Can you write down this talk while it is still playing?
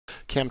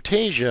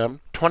Camtasia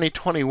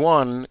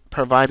 2021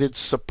 provided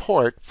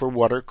support for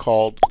what are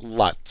called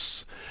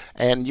LUTs.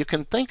 And you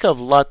can think of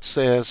LUTs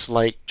as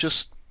like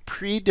just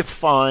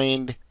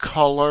predefined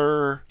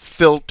color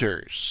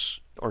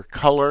filters or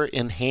color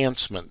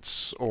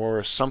enhancements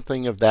or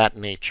something of that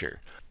nature.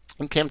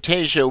 In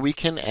Camtasia, we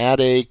can add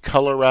a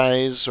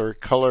colorize or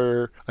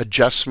color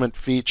adjustment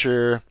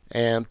feature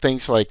and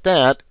things like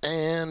that.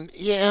 And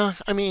yeah,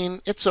 I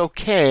mean, it's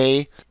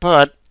okay,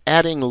 but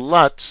adding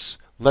LUTs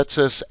lets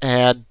us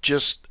add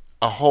just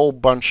a whole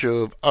bunch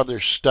of other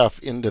stuff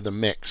into the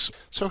mix.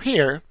 So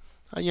here,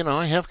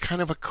 I have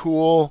kind of a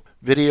cool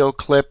video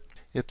clip.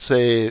 It's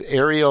a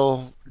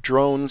aerial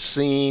drone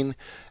scene,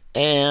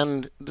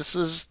 and this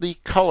is the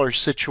color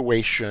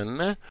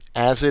situation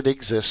as it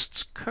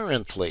exists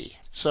currently.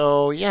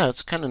 So yeah,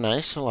 it's kind of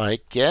nice. I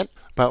like it.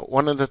 But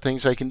one of the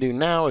things I can do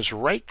now is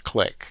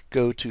right-click,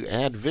 go to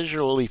Add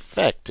Visual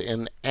Effect,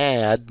 and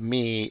add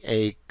me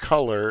a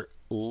color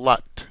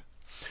LUT.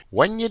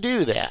 When you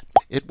do that,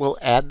 it will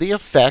add the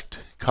effect,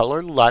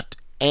 color LUT,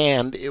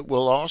 and it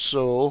will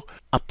also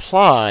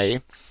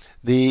apply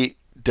the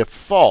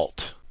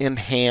default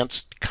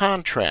enhanced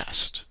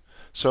contrast.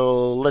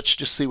 So let's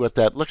just see what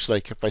that looks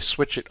like. If I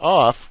switch it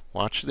off,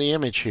 watch the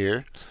image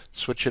here,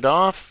 switch it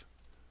off,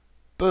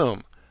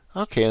 boom.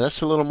 Okay,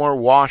 that's a little more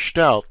washed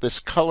out. This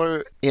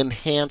color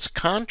enhanced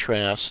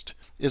contrast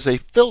is a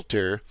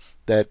filter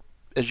that,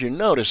 as you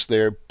notice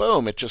there,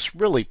 boom, it just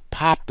really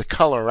popped the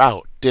color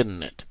out,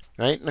 didn't it?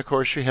 Right? And of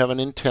course you have an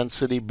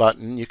intensity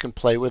button. You can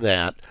play with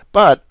that.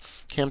 But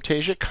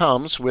Camtasia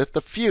comes with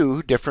a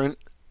few different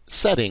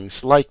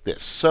settings like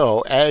this. So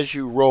as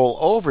you roll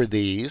over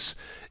these,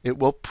 it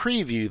will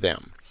preview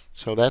them.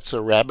 So that's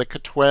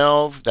Arabica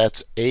 12,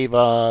 that's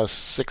Ava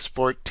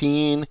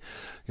 614.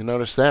 You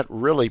notice that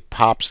really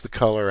pops the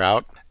color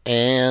out.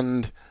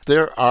 And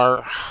there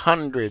are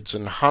hundreds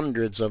and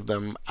hundreds of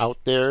them out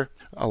there.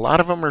 A lot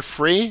of them are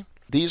free.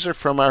 These are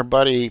from our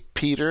buddy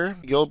Peter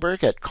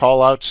Gilbert at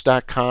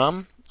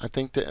callouts.com. I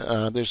think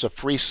that, there's a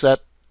free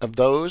set of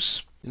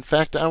those. In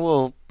fact, I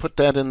will put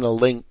that in the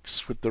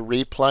links with the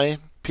replay.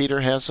 Peter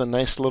has a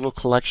nice little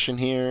collection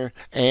here.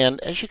 And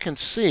as you can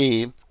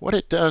see, what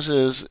it does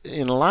is,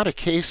 in a lot of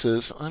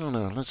cases, I don't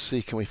know, let's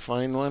see, can we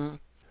find one?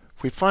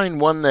 If we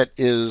find one that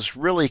is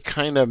really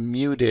kind of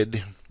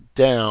muted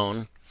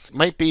down, it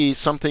might be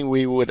something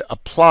we would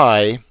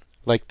apply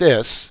like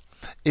this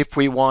if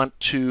we want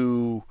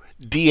to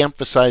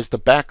de-emphasize the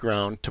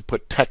background to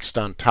put text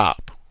on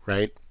top,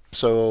 right?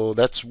 So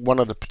that's one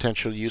of the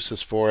potential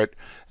uses for it.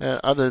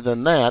 Other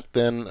than that,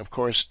 then of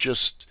course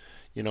just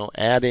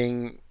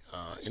adding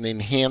an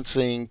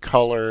enhancing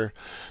color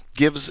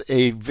gives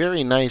a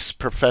very nice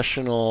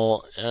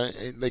professional,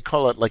 they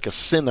call it like a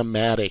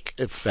cinematic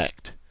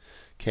effect.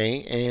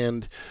 Okay,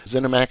 and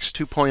ZeniMax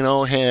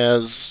 2.0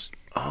 has,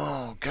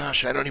 oh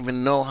gosh, I don't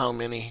even know how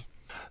many.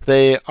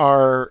 They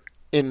are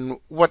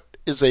in what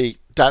is a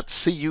 .cub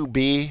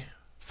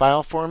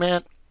file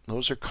format.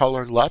 Those are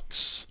color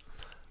LUTs.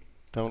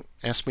 Don't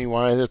ask me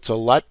why that's a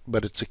LUT,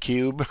 but it's a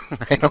cube.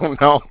 I don't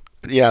know.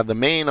 Yeah, the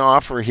main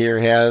offer here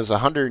has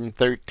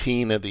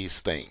 113 of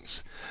these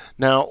things.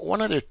 Now, one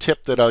other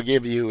tip that I'll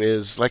give you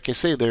is, like I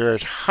say, there are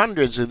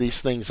hundreds of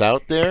these things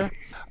out there.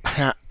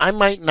 I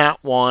might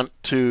not want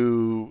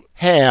to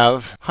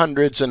have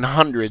hundreds and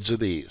hundreds of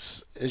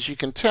these. As you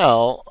can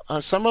tell,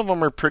 some of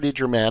them are pretty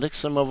dramatic,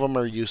 some of them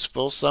are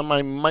useful, some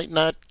I might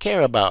not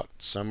care about,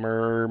 some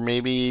are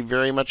maybe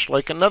very much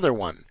like another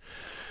one.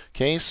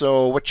 Okay,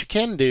 so what you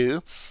can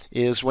do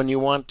is when you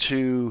want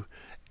to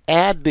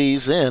add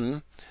these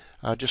in,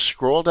 just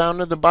scroll down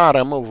to the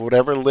bottom of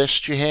whatever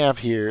list you have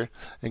here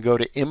and go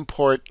to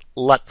Import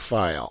LUT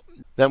File.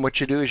 Then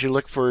what you do is you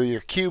look for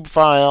your cube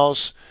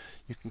files.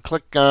 You can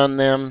click on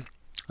them.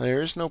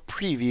 There is no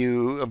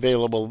preview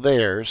available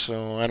there,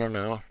 so I don't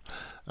know.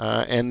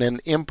 And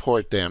then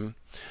import them.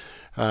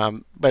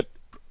 But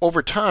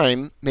over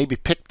time, maybe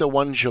pick the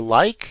ones you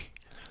like,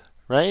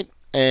 right?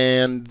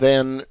 And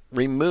then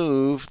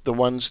remove the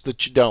ones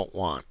that you don't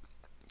want.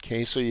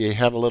 Okay, so you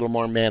have a little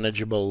more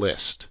manageable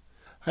list.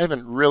 I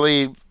haven't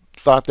really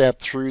thought that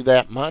through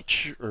that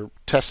much or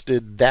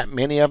tested that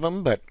many of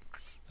them, but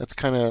that's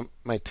kind of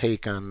my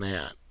take on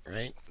that,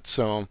 right?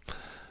 So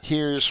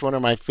here's one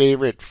of my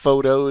favorite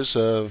photos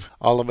of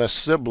all of us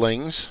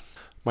siblings,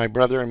 my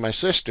brother and my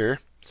sister.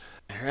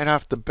 Right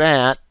off the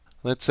bat,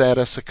 let's add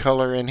us a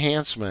color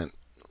enhancement.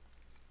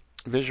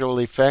 Visual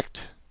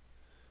effect,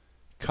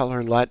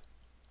 color LUT.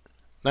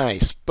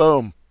 Nice,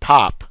 boom,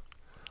 pop.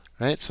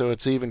 Right, so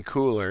it's even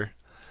cooler.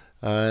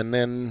 And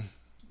then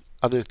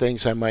other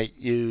things I might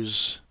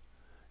use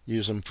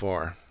them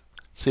for.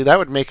 See, that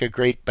would make a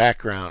great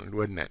background,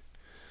 wouldn't it?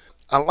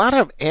 A lot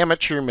of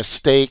amateur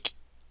mistake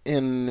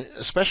in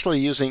especially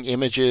using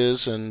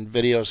images and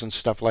videos and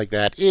stuff like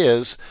that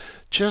is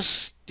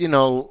just,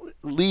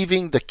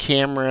 leaving the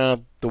camera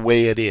the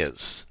way it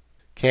is.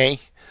 Okay?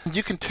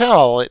 You can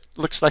tell it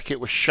looks like it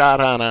was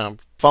shot on a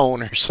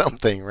phone or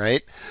something,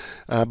 right?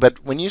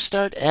 But when you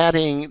start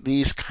adding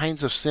these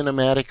kinds of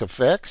cinematic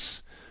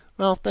effects,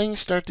 well, things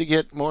start to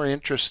get more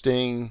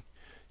interesting,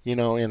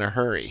 in a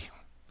hurry.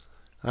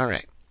 All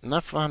right,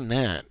 enough on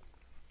that.